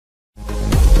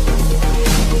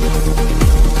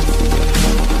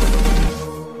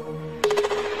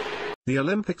The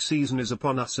Olympic season is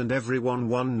upon us and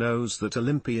everyone knows that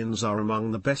Olympians are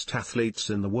among the best athletes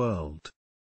in the world.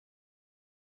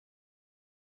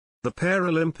 The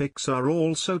Paralympics are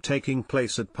also taking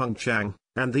place at Pyeongchang,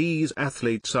 and these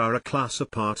athletes are a class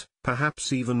apart,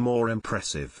 perhaps even more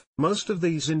impressive. Most of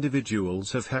these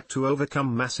individuals have had to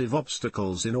overcome massive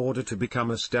obstacles in order to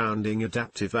become astounding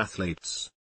adaptive athletes.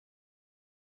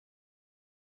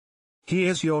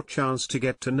 Here's your chance to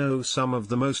get to know some of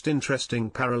the most interesting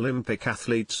Paralympic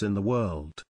athletes in the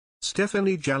world.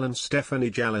 Stephanie Jallen.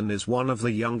 Stephanie Jallen is one of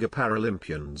the younger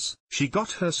Paralympians. She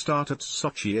got her start at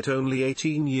Sochi at only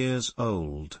 18 years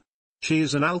old. She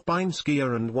is an alpine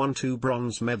skier and won 2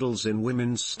 bronze medals in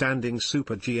women's standing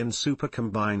Super G and Super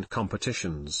combined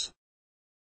competitions.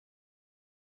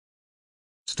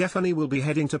 Stephanie will be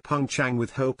heading to Pyeongchang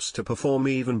with hopes to perform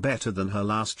even better than her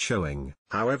last showing.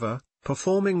 However,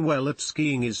 performing well at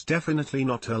skiing is definitely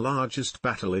not her largest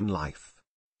battle in life.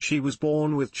 She was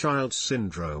born with Child's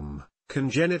syndrome,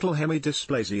 congenital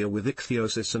hemidysplasia with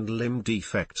ichthyosis and limb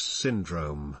defects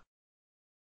syndrome.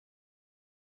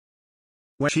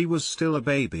 When she was still a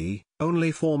baby,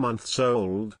 only 4 months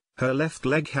old, her left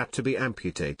leg had to be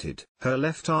amputated. Her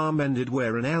left arm ended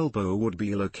where an elbow would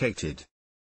be located.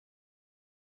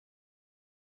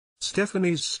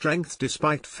 Stephanie's strength.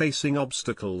 Despite facing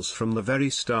obstacles from the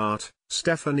very start,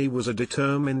 Stephanie was a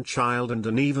determined child and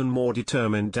an even more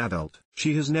determined adult.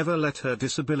 She has never let her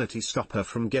disability stop her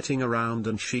from getting around,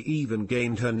 and she even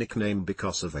gained her nickname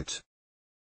because of it.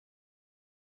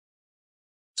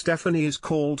 Stephanie is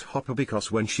called Hopper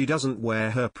because when she doesn't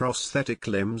wear her prosthetic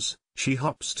limbs, she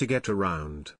hops to get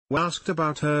around. When asked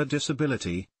about her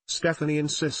disability, Stephanie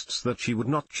insists that she would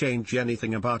not change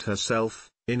anything about herself,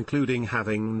 including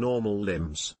having normal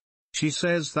limbs. She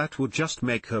says that would just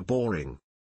make her boring.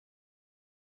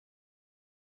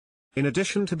 In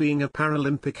addition to being a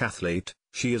Paralympic athlete,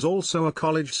 she is also a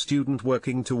college student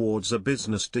working towards a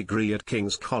business degree at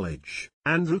King's College.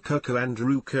 Andrew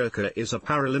Kirker is a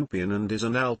Paralympian and is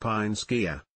an alpine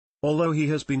skier. Although he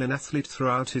has been an athlete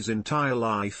throughout his entire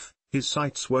life, his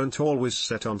sights weren't always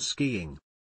set on skiing.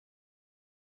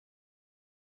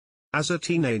 As a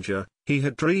teenager, he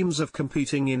had dreams of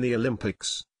competing in the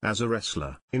Olympics, as a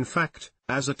wrestler. In fact,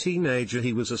 as a teenager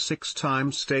he was a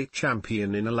 6-time state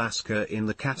champion in Alaska in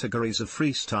the categories of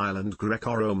freestyle and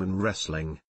Greco-Roman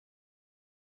wrestling.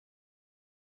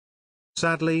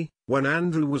 Sadly, when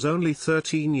Andrew was only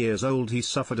 13 years old he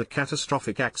suffered a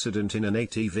catastrophic accident in an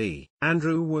ATV.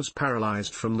 Andrew was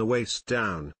paralyzed from the waist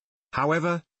down.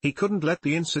 However, he couldn't let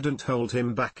the incident hold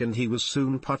him back and he was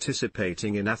soon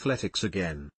participating in athletics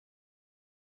again.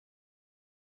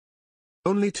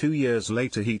 Only 2 years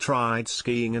later he tried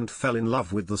skiing and fell in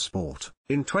love with the sport.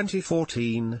 In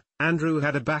 2014, Andrew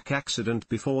had a back accident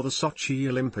before the Sochi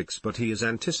Olympics, but he is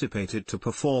anticipated to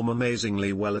perform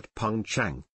amazingly well at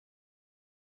Pyeongchang.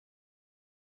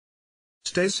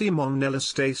 Stacy Monella.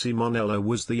 Stacy Monella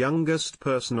was the youngest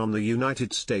person on the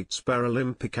United States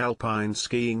Paralympic alpine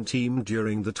skiing team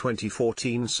during the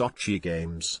 2014 Sochi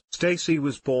Games. Stacy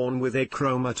was born with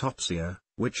achromatopsia,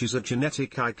 which is a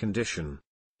genetic eye condition.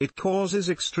 It causes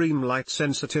extreme light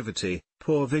sensitivity,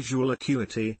 poor visual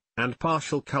acuity, and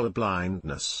partial color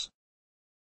blindness.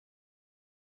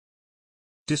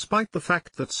 Despite the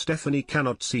fact that Stephanie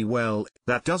cannot see well,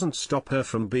 that doesn't stop her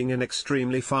from being an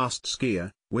extremely fast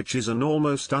skier, which is an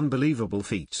almost unbelievable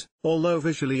feat. Although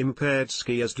visually impaired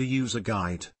skiers do use a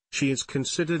guide, she is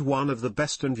considered one of the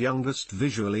best and youngest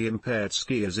visually impaired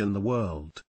skiers in the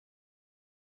world.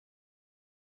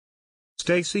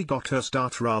 Stacy got her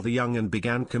start rather young and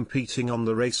began competing on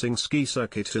the racing ski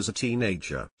circuit as a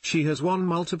teenager. She has won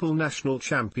multiple national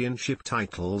championship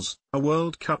titles, a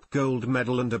World Cup gold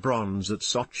medal and a bronze at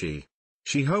Sochi.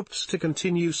 She hopes to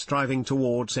continue striving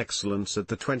towards excellence at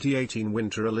the 2018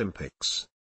 Winter Olympics.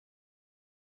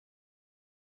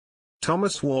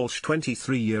 Thomas Walsh.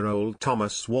 23-year-old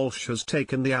Thomas Walsh has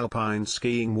taken the alpine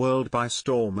skiing world by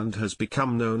storm and has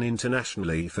become known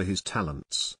internationally for his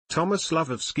talents. Thomas' love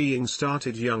of skiing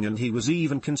started young and he was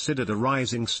even considered a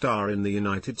rising star in the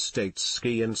United States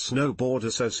Ski and Snowboard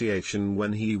Association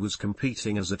when he was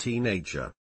competing as a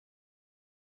teenager.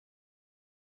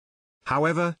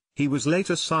 However, he was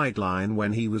later sidelined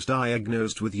when he was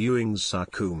diagnosed with Ewing's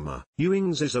sarcoma.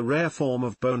 Ewing's is a rare form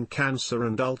of bone cancer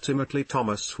and ultimately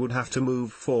Thomas would have to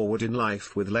move forward in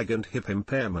life with leg and hip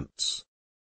impairments.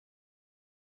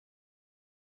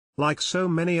 Like so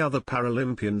many other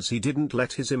Paralympians, he didn't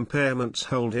let his impairments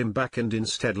hold him back and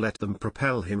instead let them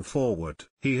propel him forward.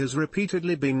 He has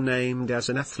repeatedly been named as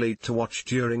an athlete to watch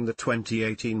during the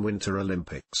 2018 Winter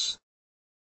Olympics.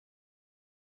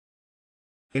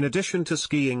 In addition to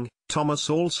skiing, Thomas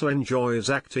also enjoys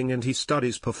acting and he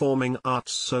studies performing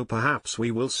arts, so perhaps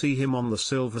we will see him on the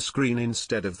silver screen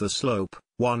instead of the slope,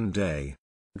 one day.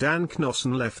 Dan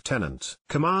Knossen. Lieutenant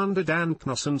Commander Dan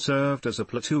Knossen served as a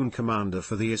platoon commander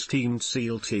for the esteemed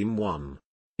SEAL Team 1.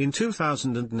 In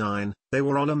 2009, they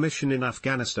were on a mission in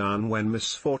Afghanistan when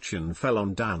misfortune fell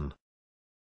on Dan.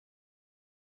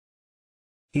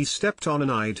 He stepped on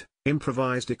an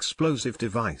improvised explosive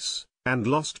device, and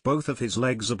lost both of his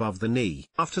legs above the knee.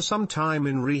 After some time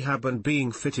in rehab and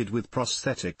being fitted with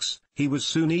prosthetics, he was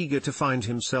soon eager to find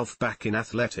himself back in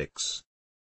athletics.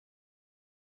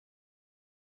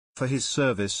 For his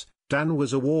service, Dan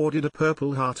was awarded a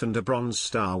Purple Heart and a Bronze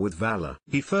Star with Valor.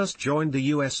 He first joined the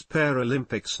US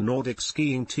Paralympics Nordic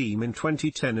skiing team in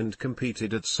 2010 and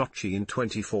competed at Sochi in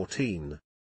 2014.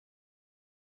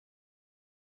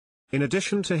 In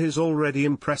addition to his already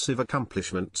impressive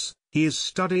accomplishments, he is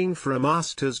studying for a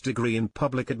master's degree in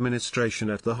public administration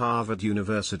at the Harvard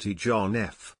University John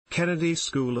F. Kennedy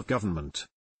School of Government.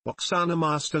 Oksana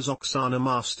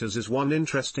Masters is one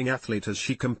interesting athlete as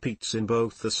she competes in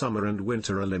both the Summer and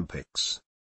Winter Olympics.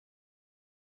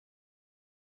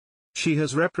 She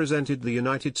has represented the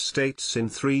United States in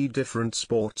 3 different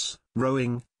sports: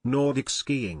 rowing, Nordic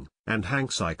skiing, and hang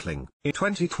cycling. In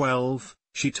 2012,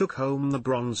 she took home the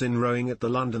bronze in rowing at the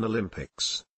London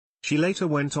Olympics. She later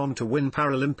went on to win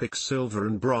Paralympic silver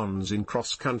and bronze in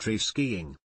cross-country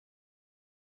skiing.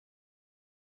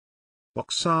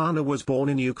 Oksana was born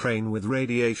in Ukraine with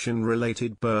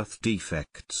radiation-related birth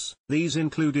defects. These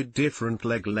included different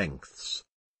leg lengths.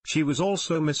 She was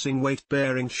also missing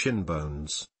weight-bearing shin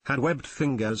bones, had webbed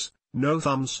fingers, no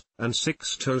thumbs, and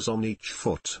 6 toes on each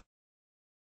foot.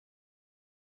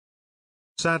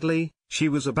 Sadly, she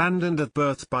was abandoned at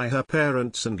birth by her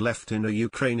parents and left in a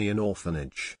Ukrainian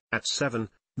orphanage. At 7,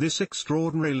 this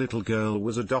extraordinary little girl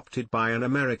was adopted by an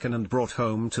American and brought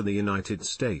home to the United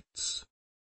States.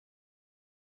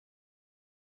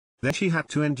 Then she had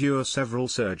to endure several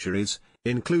surgeries,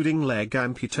 including leg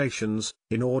amputations,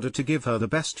 in order to give her the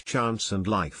best chance and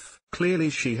life.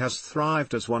 Clearly she has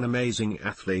thrived as one amazing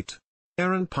athlete.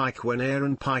 Aaron Pike. When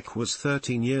Aaron Pike was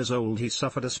 13 years old, he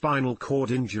suffered a spinal cord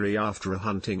injury after a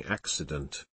hunting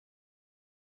accident.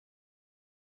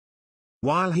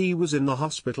 While he was in the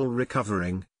hospital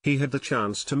recovering, he had the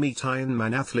chance to meet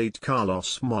Ironman athlete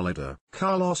Carlos Molitor.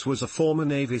 Carlos was a former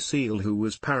Navy SEAL who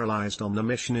was paralyzed on a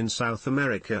mission in South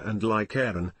America, and like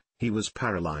Aaron, he was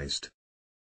paralyzed.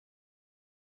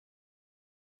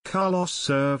 Carlos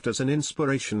served as an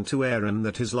inspiration to Aaron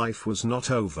that his life was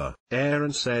not over.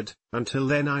 Aaron said, "Until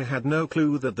then I had no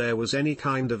clue that there was any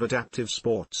kind of adaptive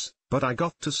sports, but I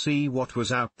got to see what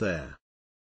was out there.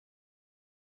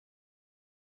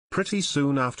 Pretty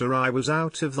soon after I was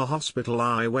out of the hospital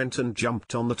I went and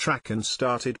jumped on the track and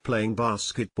started playing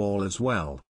basketball as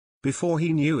well." Before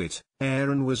he knew it,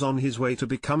 Aaron was on his way to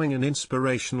becoming an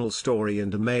inspirational story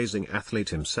and amazing athlete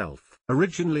himself.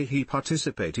 Originally he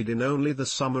participated in only the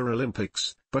Summer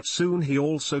Olympics, but soon he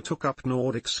also took up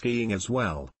Nordic skiing as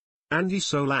well. Andy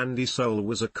Soul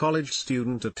was a college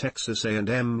student at Texas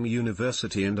A&M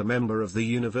University and a member of the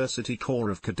University Corps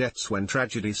of Cadets when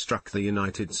tragedy struck the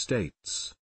United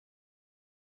States.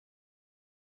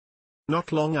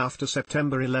 Not long after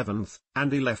September 11,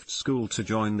 Andy left school to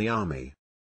join the Army.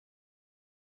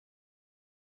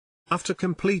 After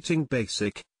completing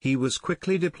basic, he was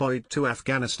quickly deployed to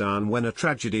Afghanistan when a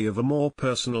tragedy of a more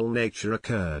personal nature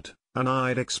occurred. An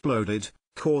eye exploded,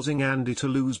 causing Andy to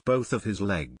lose both of his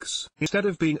legs. Instead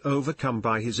of being overcome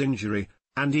by his injury,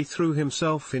 Andy threw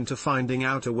himself into finding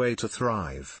out a way to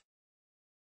thrive.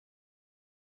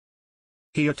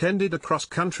 He attended a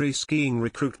cross-country skiing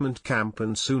recruitment camp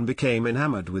and soon became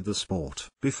enamored with the sport.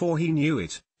 Before he knew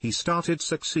it, he started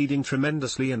succeeding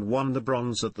tremendously and won the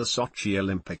bronze at the Sochi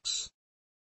Olympics.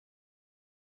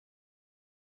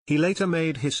 He later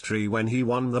made history when he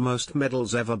won the most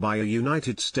medals ever by a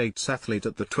United States athlete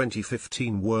at the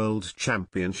 2015 World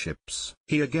Championships.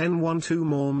 He again won 2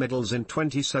 more medals in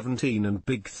 2017 and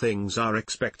big things are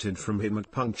expected from him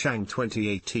at Pyeongchang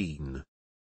 2018.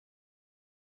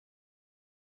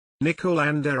 Nico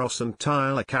Landeros and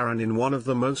Tyler Caron. In one of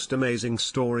the most amazing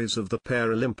stories of the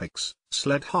Paralympics,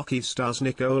 sled hockey stars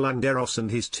Nico Landeros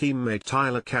and his teammate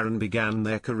Tyler Caron began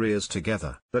their careers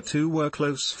together. The two were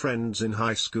close friends in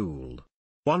high school.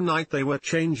 One night they were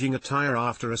changing a tire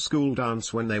after a school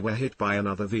dance when they were hit by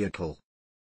another vehicle.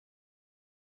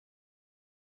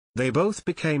 They both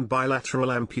became bilateral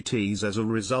amputees as a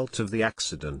result of the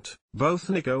accident. Both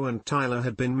Nico and Tyler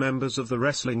had been members of the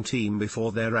wrestling team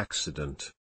before their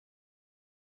accident.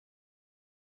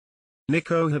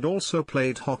 Nico had also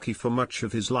played hockey for much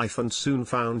of his life and soon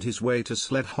found his way to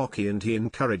sled hockey, and he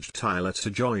encouraged Tyler to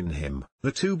join him.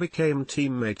 The two became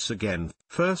teammates again,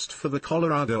 first for the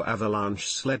Colorado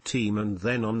Avalanche sled team and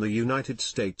then on the United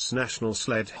States national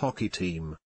sled hockey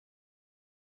team.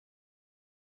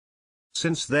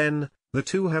 Since then, the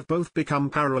two have both become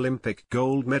Paralympic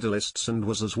gold medalists and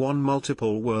won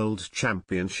multiple world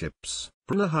championships.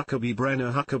 Brenna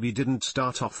Huckaby didn't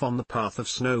start off on the path of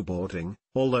snowboarding,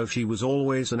 although she was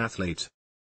always an athlete.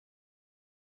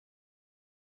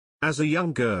 As a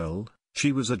young girl,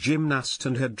 she was a gymnast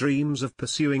and had dreams of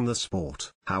pursuing the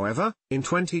sport. However, in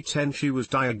 2010 she was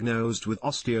diagnosed with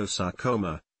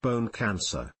osteosarcoma, bone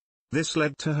cancer. This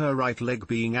led to her right leg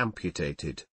being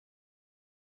amputated.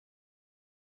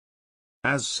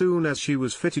 As soon as she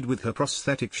was fitted with her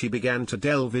prosthetic, she began to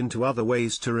delve into other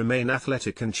ways to remain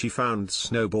athletic, and she found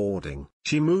snowboarding.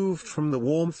 She moved from the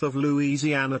warmth of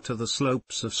Louisiana to the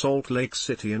slopes of Salt Lake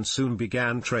City and soon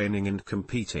began training and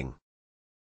competing.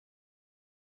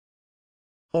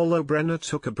 Although Brenna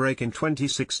took a break in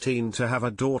 2016 to have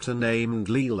a daughter named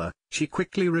Leela, she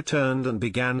quickly returned and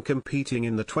began competing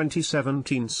in the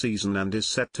 2017 season and is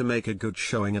set to make a good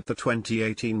showing at the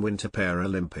 2018 Winter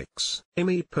Paralympics.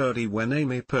 When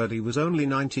Amy Purdy was only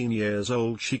 19 years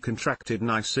old, she contracted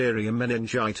Neisseria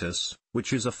meningitis,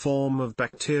 which is a form of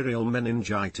bacterial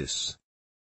meningitis.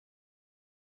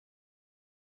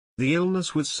 The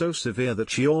illness was so severe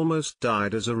that she almost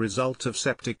died as a result of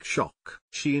septic shock.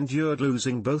 She endured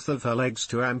losing both of her legs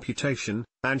to amputation,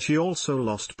 and she also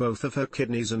lost both of her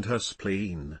kidneys and her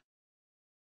spleen.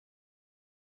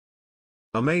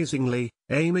 Amazingly,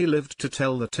 Amy lived to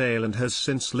tell the tale and has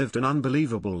since lived an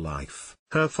unbelievable life.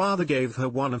 Her father gave her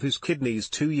one of his kidneys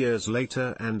 2 years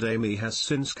later, and Amy has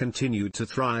since continued to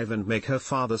thrive and make her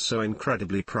father so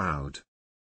incredibly proud.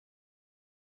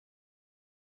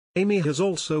 Amy has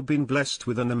also been blessed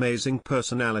with an amazing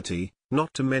personality,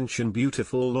 not to mention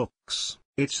beautiful looks.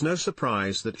 It's no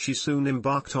surprise that she soon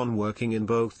embarked on working in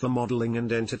both the modeling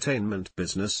and entertainment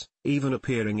business, even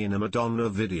appearing in a Madonna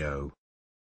video.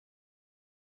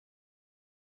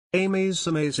 Amy's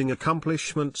amazing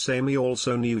accomplishments. Amy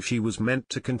also knew she was meant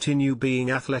to continue being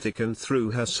athletic and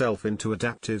threw herself into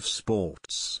adaptive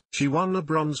sports. She won a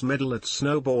bronze medal at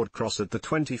snowboard cross at the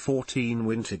 2014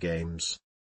 Winter Games.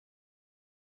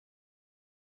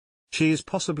 She is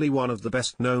possibly one of the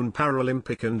best-known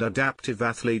Paralympic and adaptive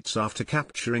athletes after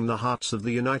capturing the hearts of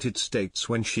the United States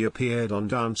when she appeared on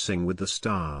Dancing with the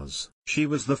Stars. She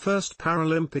was the first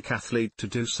Paralympic athlete to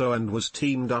do so and was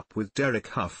teamed up with Derek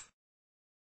Hough.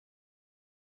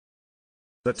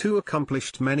 The two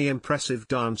accomplished many impressive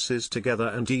dances together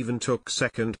and even took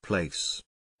second place.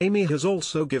 Amy has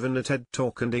also given a TED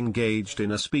Talk and engaged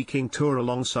in a speaking tour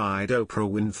alongside Oprah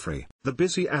Winfrey. The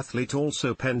busy athlete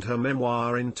also penned her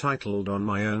memoir entitled On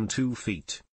My Own 2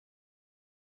 Feet.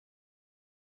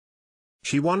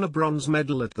 She won a bronze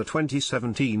medal at the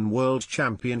 2017 World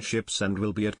Championships and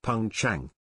will be at Pyeongchang.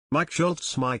 Mike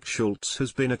Schultz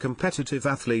has been a competitive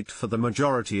athlete for the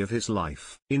majority of his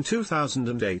life. In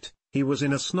 2008, he was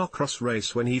in a snowcross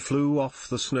race when he flew off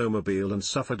the snowmobile and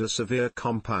suffered a severe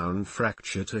compound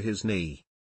fracture to his knee.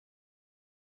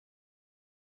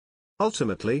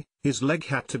 Ultimately, his leg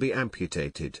had to be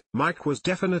amputated. Mike was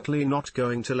definitely not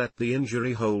going to let the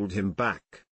injury hold him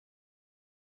back.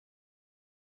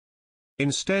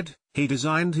 Instead, he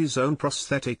designed his own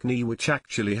prosthetic knee, which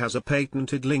actually has a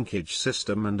patented linkage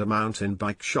system and a mountain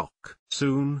bike shock.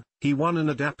 Soon, he won an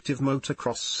adaptive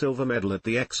motocross silver medal at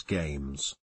the X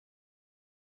Games.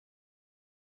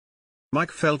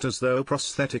 Mike felt as though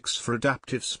prosthetics for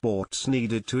adaptive sports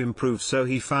needed to improve, so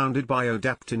he founded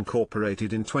BioAdapt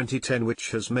Incorporated in 2010,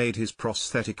 which has made his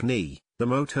prosthetic knee, the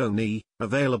Moto Knee,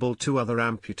 available to other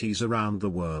amputees around the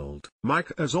world.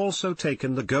 Mike has also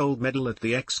taken the gold medal at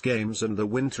the X Games and the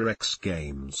Winter X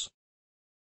Games.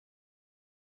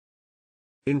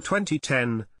 In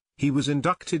 2010, he was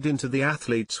inducted into the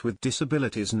Athletes with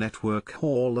Disabilities Network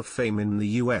Hall of Fame in the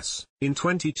US. In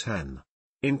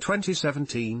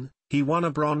 2017, he won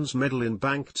a bronze medal in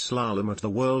banked slalom at the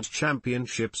World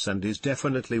Championships and is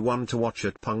definitely one to watch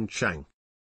at Pyeongchang.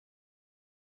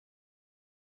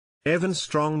 Evan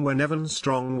Strong. When Evan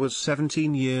Strong was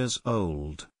 17 years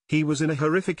old, he was in a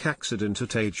horrific accident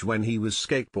at age when he was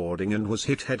skateboarding and was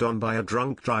hit head-on by a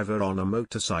drunk driver on a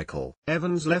motorcycle.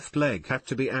 Evan's left leg had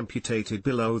to be amputated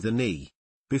below the knee.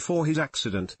 Before his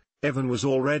accident, Evan was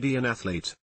already an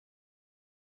athlete.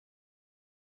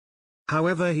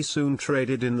 However, he soon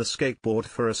traded in the skateboard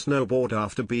for a snowboard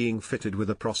after being fitted with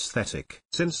a prosthetic.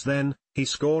 Since then, he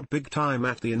scored big time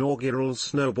at the inaugural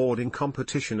snowboarding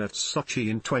competition at Sochi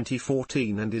in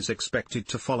 2014 and is expected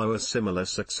to follow a similar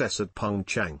success at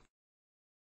Pyeongchang.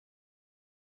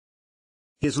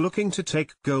 He is looking to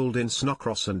take gold in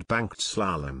snowcross and banked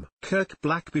slalom. Kirk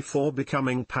Black. Before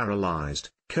becoming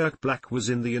paralyzed, Kirk Black was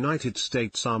in the United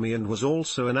States Army and was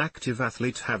also an active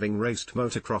athlete, having raced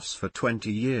motocross for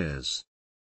 20 years.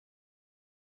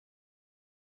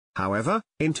 However,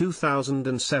 in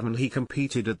 2007 he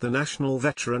competed at the National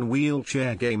Veteran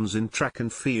Wheelchair Games in track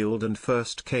and field and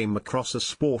first came across a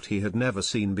sport he had never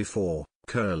seen before,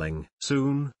 curling.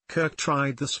 Soon, Kirk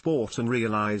tried the sport and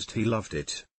realized he loved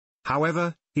it.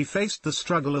 However, he faced the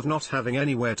struggle of not having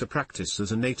anywhere to practice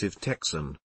as a native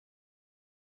Texan.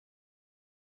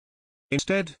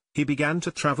 Instead, he began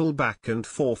to travel back and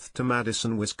forth to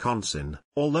Madison, Wisconsin.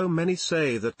 Although many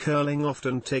say that curling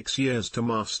often takes years to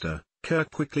master,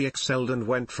 Kirk quickly excelled and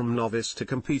went from novice to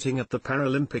competing at the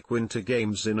Paralympic Winter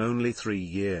Games in only 3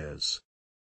 years.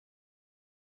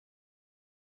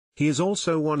 He is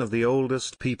also one of the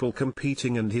oldest people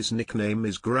competing and his nickname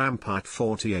is Grandpa at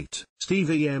 48.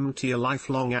 Stevie MT. A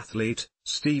lifelong athlete,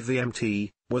 Stevie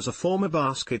MT, was a former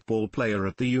basketball player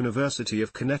at the University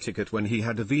of Connecticut when he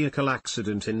had a vehicle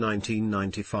accident in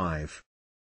 1995.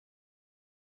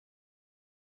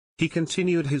 He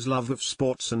continued his love of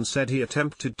sports and said he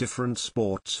attempted different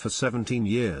sports for 17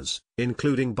 years,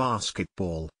 including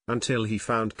basketball, until he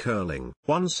found curling.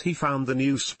 Once he found the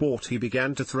new sport, he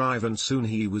began to thrive and soon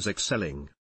he was excelling.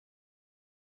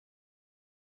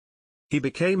 He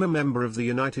became a member of the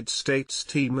United States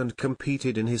team and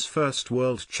competed in his first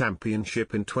World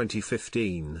Championship in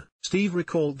 2015. Steve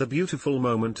recalled the beautiful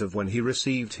moment of when he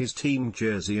received his team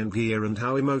jersey and gear and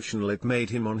how emotional it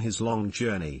made him on his long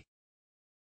journey.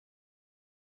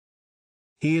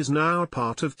 He is now a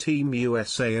part of Team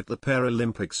USA at the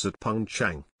Paralympics at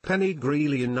Pyeongchang. Penny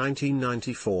Greeley. In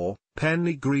 1994,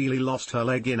 Penny Greeley lost her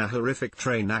leg in a horrific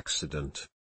train accident.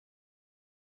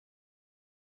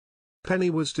 Penny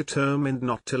was determined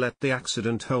not to let the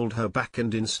accident hold her back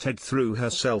and instead threw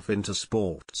herself into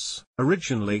sports.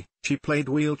 Originally, she played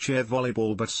wheelchair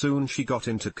volleyball, but soon she got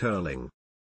into curling.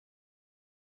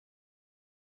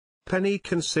 Penny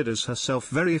considers herself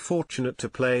very fortunate to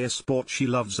play a sport she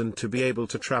loves and to be able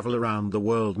to travel around the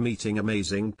world meeting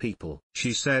amazing people.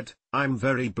 She said, "I'm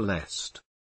very blessed.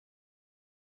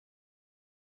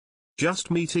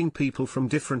 Just meeting people from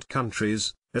different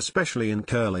countries, especially in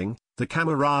curling, the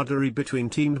camaraderie between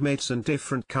teammates and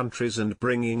different countries and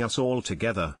bringing us all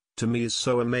together, to me is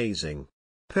so amazing."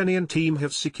 Penny and team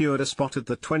have secured a spot at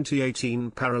the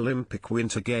 2018 Paralympic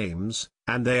Winter Games,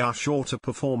 and they are sure to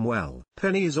perform well.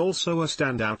 Penny is also a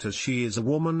standout as she is a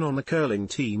woman on the curling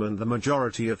team and the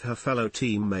majority of her fellow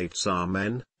teammates are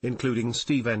men, including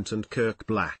Steve Ent and Kirk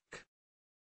Black.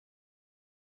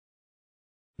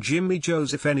 Jimmy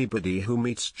Joseph. Anybody who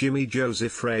meets Jimmy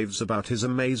Joseph raves about his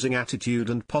amazing attitude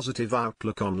and positive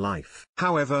outlook on life.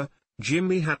 However,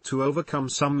 Jimmy had to overcome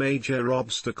some major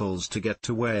obstacles to get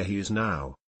to where he is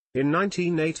now. In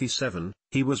 1987,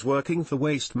 he was working for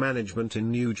waste management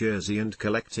in New Jersey and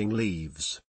collecting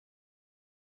leaves.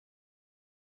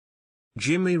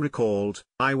 Jimmy recalled,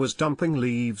 "I was dumping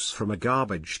leaves from a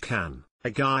garbage can.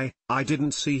 A guy, I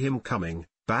didn't see him coming,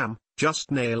 bam,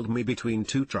 just nailed me between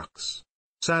 2 trucks.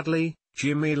 Sadly,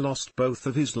 Jimmy lost both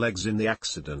of his legs in the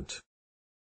accident."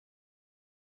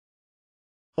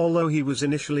 Although he was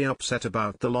initially upset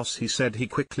about the loss, he said he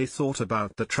quickly thought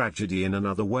about the tragedy in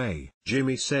another way.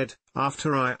 Jimmy said,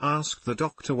 "After I asked the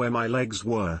doctor where my legs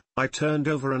were, I turned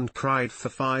over and cried for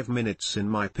 5 minutes in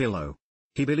my pillow."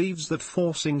 He believes that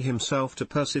forcing himself to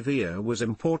persevere was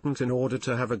important in order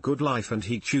to have a good life, and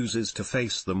he chooses to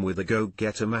face them with a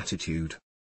go-getter attitude.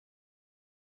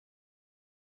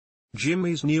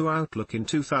 Jimmy's new outlook. In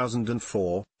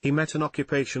 2004, he met an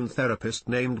occupation therapist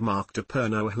named Mark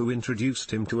DePerno who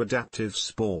introduced him to adaptive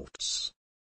sports.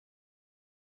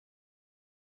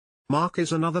 Mark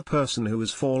is another person who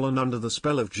has fallen under the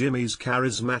spell of Jimmy's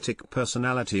charismatic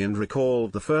personality and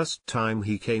recalled the first time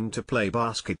he came to play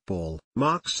basketball.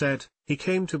 Mark said, "He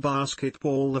came to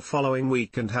basketball the following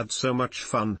week and had so much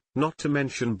fun, not to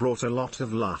mention brought a lot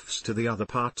of laughs to the other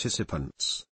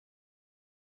participants."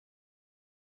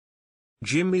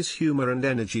 Jimmy's humor and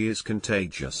energy is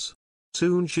contagious.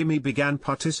 Soon Jimmy began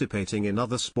participating in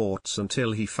other sports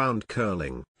until he found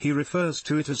curling. He refers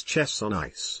to it as chess on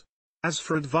ice. As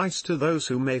for advice to those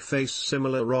who may face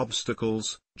similar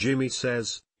obstacles, Jimmy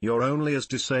says, "You're only as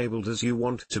disabled as you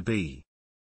want to be.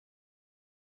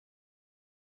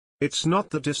 It's not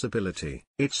the disability,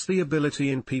 it's the ability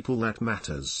in people that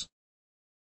matters."